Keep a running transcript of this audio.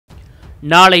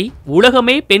நாளை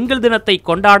உலகமே பெண்கள் தினத்தை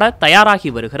கொண்டாட தயாராகி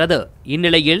வருகிறது.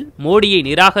 இந்நிலையில் மோடியை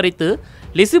நிராகரித்து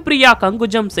லிசிப்ரியா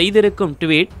கங்குஜம் செய்திருக்கும்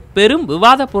ட்வீட் பெரும்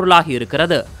விவாத பொருளாகி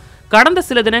இருக்கிறது. கடந்த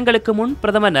சில தினங்களுக்கு முன்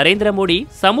பிரதமர் நரேந்திர மோடி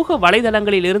சமூக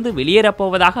வலைதளங்களில் இருந்து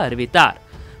வெளியேறப்போவதாக அறிவித்தார்.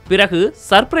 பிறகு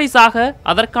சர்ப்ரைஸாக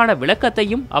அதற்கான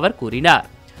விளக்கத்தையும் அவர் கூறினார்.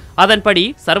 அதன்படி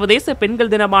சர்வதேச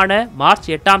பெண்கள் தினமான மார்ச்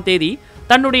 8ஆம் தேதி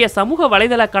தன்னுடைய சமூக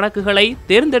வலைதள கணக்குகளை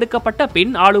தேர்ந்தெடுக்கப்பட்ட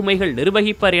பெண் ஆளுமைகள்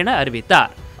நிர்வகிப்பர் என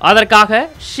அறிவித்தார். அதற்காக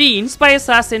ஷீ இன்ஸ்பயர்ஸ்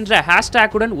அஸ் என்ற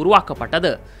ஹேஷ்டேக்குடன்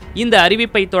உருவாக்கப்பட்டது. இந்த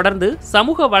அறிவிப்பை தொடர்ந்து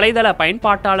சமூக வலைதள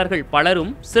பயன்பாட்டாளர்கள்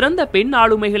பலரும் சிறந்த பெண்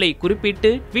ஆளுமைகளை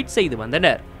குறிப்பிட்டு ட்வீட் செய்து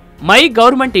வந்தனர். மை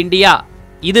கவர்மெண்ட் இந்தியா,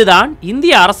 இதுதான்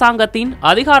இந்திய அரசாங்கத்தின்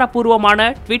அதிகாரப்பூர்வமான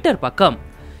ட்விட்டர் பக்கம்.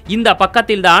 இந்த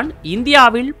பக்கத்தில்தான்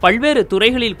இந்தியாவில் பல்வேறு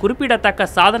துறைகளில் குறிப்பிடத்தக்க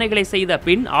சாதனைகளை செய்த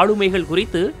பெண் ஆளுமைகள்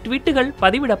குறித்து ட்வீட்டுகள்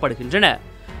பதிவிடப்படுகின்றன.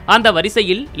 அந்த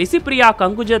வரிசையில் லிசிப்ரியா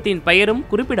கங்குஜத்தின் பெயரும்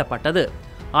குறிப்பிடப்பட்டது.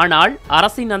 ஆனால்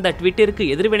அரசின் அந்த ட்வீட்டிற்கு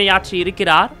எதிர்வினையாற்றி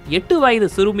இருக்கிறார் 8 வயது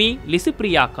சிறுமி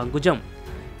லிசிப்ரியா கங்குஜம்.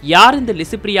 யார் இந்த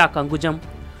லிசிப்ரியா கங்குஜம்?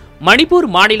 மணிப்பூர்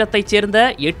மாநிலத்தைச் சேர்ந்த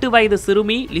 8 வயது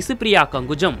சிறுமி லிசிப்ரியா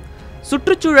கங்குஜம்.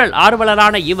 சுற்றுச்சூழல்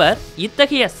ஆர்வலரான இவர்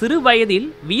இத்தகைய சிறு வயதில்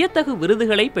வியத்தகு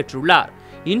விருதுகளை பெற்றுள்ளார்.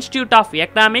 Institute of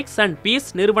economics and peace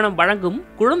நிறுவனம் வழங்கும்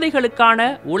குழந்தைகளுக்கான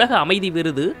உலக அமைதி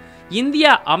விருது,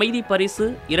 இந்திய அமைதி பரிசு,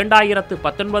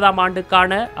 2019ஆம்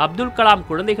ஆண்டுக்கான அப்துல் கலாம்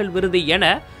குழந்தைகள் விருது என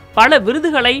பல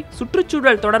விருதுகளை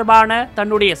சுற்றுச்சூழல் தொடர்பான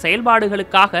தன்னுடைய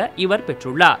செயல்பாடுகளுக்காக இவர்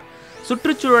பெற்றுள்ளார்.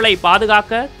 சுற்றுச்சூழலை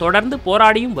பாதுகாக்க தொடர்ந்து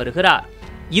போராடியும் வருகிறார்.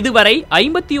 இதுவரை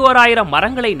 51,000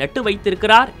 மரங்களை நட்டு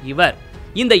வைத்திருக்கிறார் இவர்.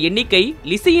 இந்த எண்ணிக்கை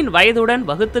லிசியின் வயதுடன்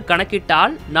வகுத்து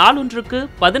கணக்கிட்டால் நாளொன்றுக்கு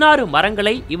 16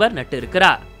 மரங்களை இவர்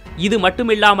நட்டிருக்கிறார். இது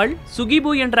மட்டுமில்லாமல்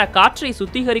சுகிபு என்ற காற்றை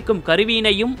சுத்திகரிக்கும்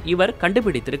கருவியினையும் இவர்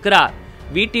கண்டுபிடித்திருக்கிறார்.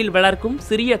 வீட்டில் வளர்க்கும்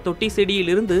சிறிய தொட்டி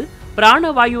செடியிலிருந்து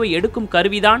பிராணவாயுவை எடுக்கும்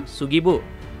கருவிதான் சுகிபு.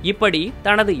 இப்படி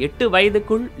தனது 8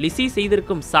 வயதுக்குள் லிசி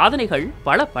செய்திருக்கும் சாதனைகள்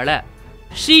பல.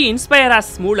 ஷீ இன்ஸ்பயர்ஸ்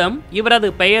மூலம் இவரது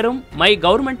பெயரும் மை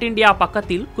கவர்மெண்ட் இந்தியா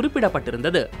பக்கத்தில்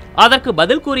குறிப்பிடப்பட்டிருந்தது. அதற்கு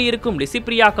பதில் கூறியிருக்கும்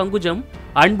லிசிப்ரியா கங்குஜம்,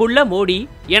 அன்புள்ள மோடி,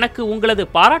 எனக்கு உங்களது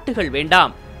பாராட்டுகள்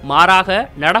வேண்டாம். மாறாக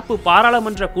நடப்பு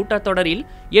பாராளுமன்ற கூட்டத்தொடரில்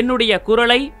என்னுடைய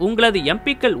குரலை உங்களது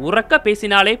எம்பிக்கள் உரக்க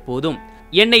பேசினாலே போதும்.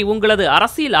 என்னை உங்களது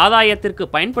அரசியல் ஆதாயத்திற்கு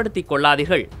பயன்படுத்திக்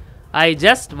கொள்ளாதீர்கள். I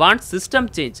just want system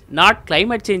change, not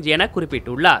climate change என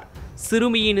குறிப்பிட்டுள்ளார்.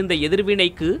 சிறுமியின் இந்த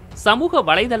எதிர்வினைக்கு சமூக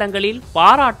வலைதளங்களில்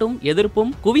பாராட்டும்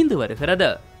எதிர்ப்பும் குவிந்து வருகிறது.